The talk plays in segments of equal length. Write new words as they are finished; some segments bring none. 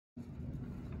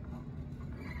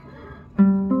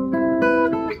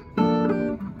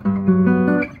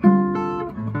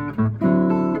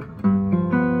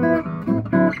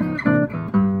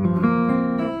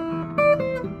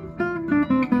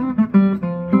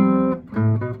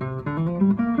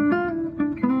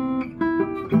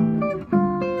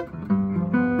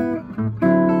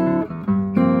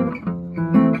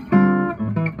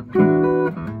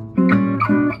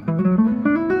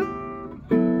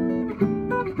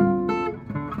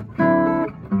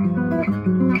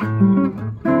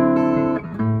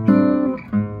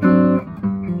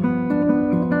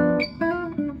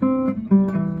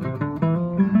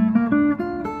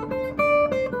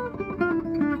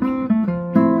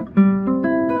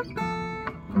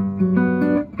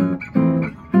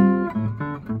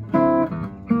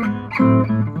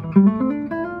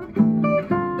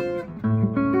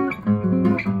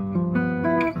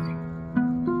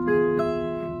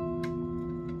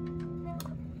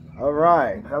All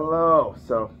right, hello.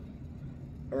 So,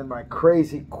 in my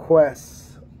crazy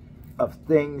quest of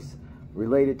things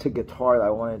related to guitar that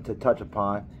I wanted to touch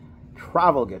upon,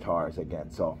 travel guitars again.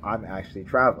 So, I'm actually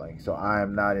traveling. So, I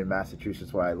am not in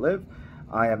Massachusetts where I live.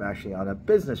 I am actually on a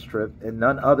business trip in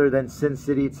none other than Sin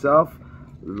City itself,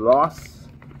 Las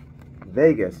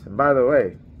Vegas. And by the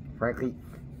way,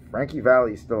 Frankie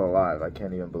Valli is still alive. I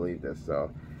can't even believe this.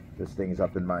 So, this thing is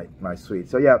up in my suite.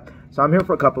 So yeah, so I'm here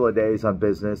for a couple of days on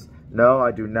business. No,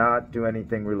 I do not do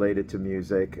anything related to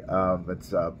music.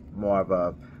 It's more of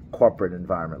a corporate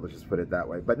environment, let's just put it that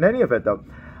way. But in any event though,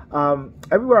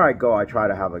 everywhere I go, I try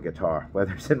to have a guitar,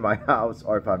 whether it's in my house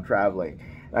or if I'm traveling.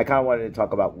 And I kind of wanted to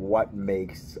talk about what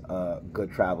makes a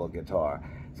good travel guitar.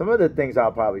 Some of the things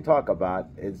I'll probably talk about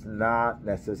is not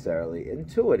necessarily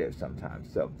intuitive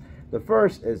sometimes. So the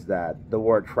first is that the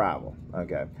word travel,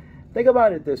 okay? Think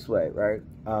about it this way, right?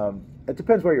 It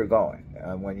depends where you're going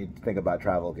when you think about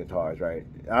travel guitars, right?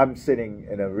 I'm sitting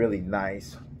in a really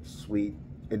nice suite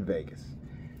in Vegas.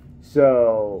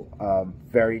 So,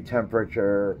 very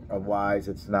temperature-wise,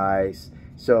 it's nice.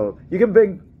 So, you can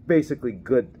bring basically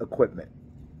good equipment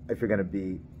if you're going to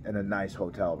be in a nice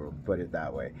hotel room, put it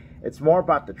that way. It's more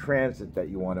about the transit that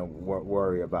you want to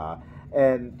worry about.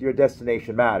 And your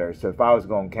destination matters. So if I was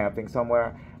going camping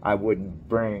somewhere, I wouldn't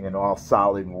bring an all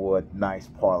solid wood, nice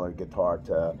parlor guitar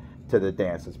to the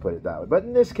dance, let's put it that way. But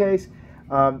in this case,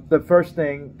 the first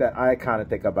thing that I kind of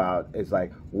think about is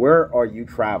like, where are you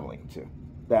traveling to?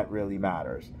 That really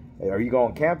matters. Are you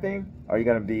going camping? Are you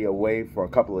going to be away for a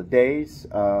couple of days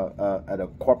at a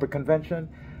corporate convention?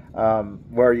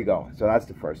 Where are you going? So that's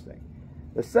the first thing.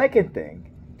 The second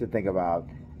thing to think about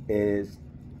is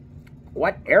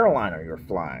what airline are you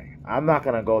flying? I'm not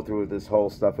going to go through this whole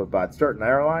stuff about certain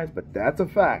airlines, but that's a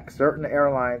fact. Certain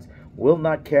airlines will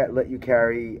not let you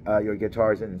carry your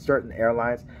guitars in certain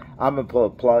airlines. I'm going to pull a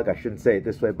plug. I shouldn't say it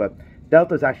this way, but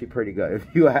Delta is actually pretty good. If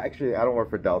you actually, I don't work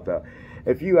for Delta.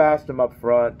 If you ask them up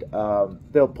front,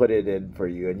 they'll put it in for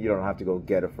you, and you don't have to go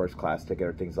get a first class ticket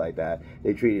or things like that.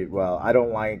 They treat it well. I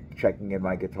don't like checking in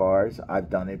my guitars. I've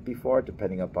done it before,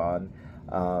 depending upon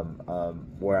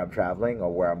where I'm traveling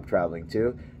or where I'm traveling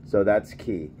to. So that's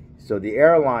key. So the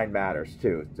airline matters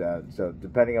too. So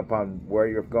depending upon where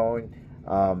you're going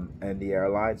and the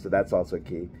airline, so that's also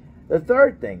key. The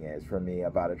third thing is for me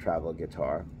about a travel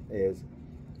guitar is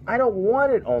I don't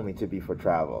want it only to be for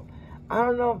travel. I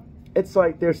don't know. It's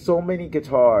like there's so many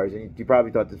guitars, and you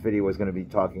probably thought this video was going to be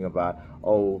talking about,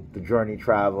 oh, the Journey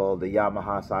Travel, the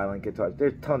Yamaha silent guitars.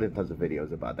 There's tons and tons of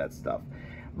videos about that stuff.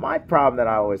 My problem that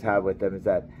I always have with them is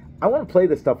that I want to play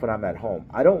this stuff when I'm at home.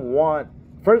 I don't want,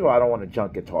 first of all, I don't want a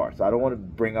junk guitar. So I don't want to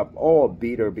bring up, oh, a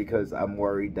beater because I'm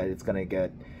worried that it's going to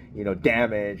get,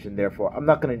 damaged, and therefore I'm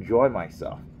not going to enjoy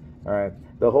myself. All right.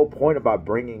 The whole point about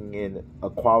bringing in a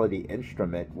quality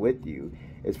instrument with you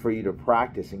is for you to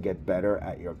practice and get better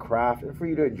at your craft and for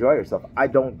you to enjoy yourself. I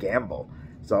don't gamble.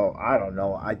 So, I don't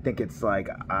know. I think it's like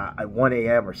at 1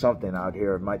 a.m. or something out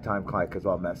here. My time clock is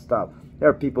all messed up. There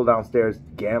are people downstairs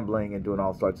gambling and doing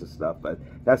all sorts of stuff, but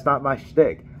that's not my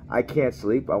shtick. I can't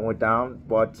sleep. I went down,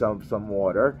 bought some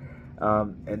water,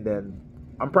 and then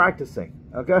I'm practicing.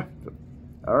 Okay?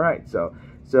 All right. So,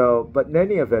 but in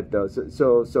any event, though,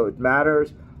 so it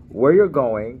matters where you're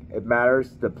going. It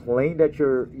matters the plane that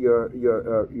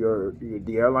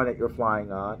the airline that you're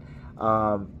flying on.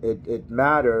 It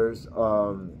matters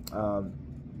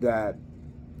that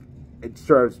it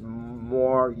serves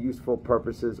more useful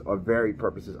purposes or varied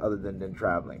purposes other than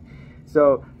traveling.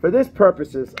 So for this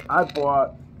purposes, I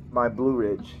bought my Blue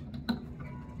Ridge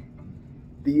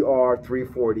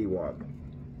BR341,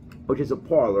 which is a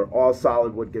parlor, all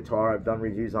solid wood guitar. I've done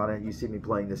reviews on it. You see me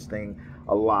playing this thing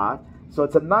a lot. So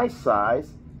it's a nice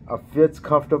size, fits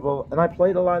comfortable, and I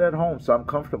played a lot at home, so I'm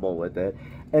comfortable with it.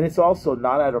 And it's also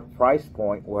not at a price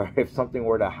point where if something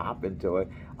were to happen to it,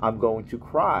 I'm going to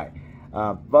cry.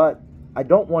 But I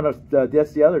don't want to,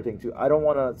 that's the other thing too, I don't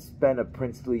want to spend a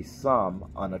princely sum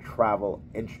on a travel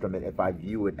instrument if I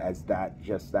view it as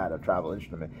just that, a travel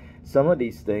instrument. Some of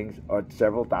these things are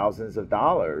several thousands of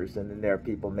dollars, and then there are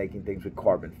people making things with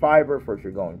carbon fiber. First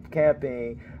you're going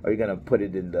camping, or you're going to put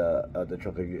it in the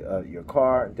trunk of your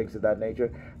car and things of that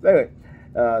nature. But anyway,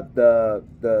 the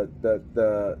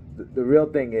real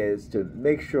thing is to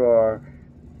make sure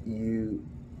you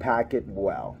pack it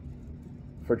well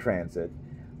for transit.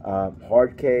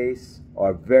 Hard case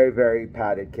or very, very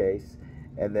padded case,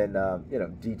 and then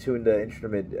detune the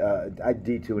instrument. I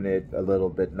detune it a little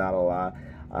bit, not a lot.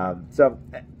 So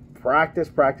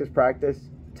practice.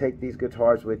 Take these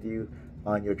guitars with you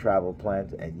on your travel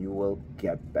plans, and you will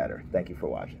get better. Thank you for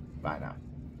watching. Bye now.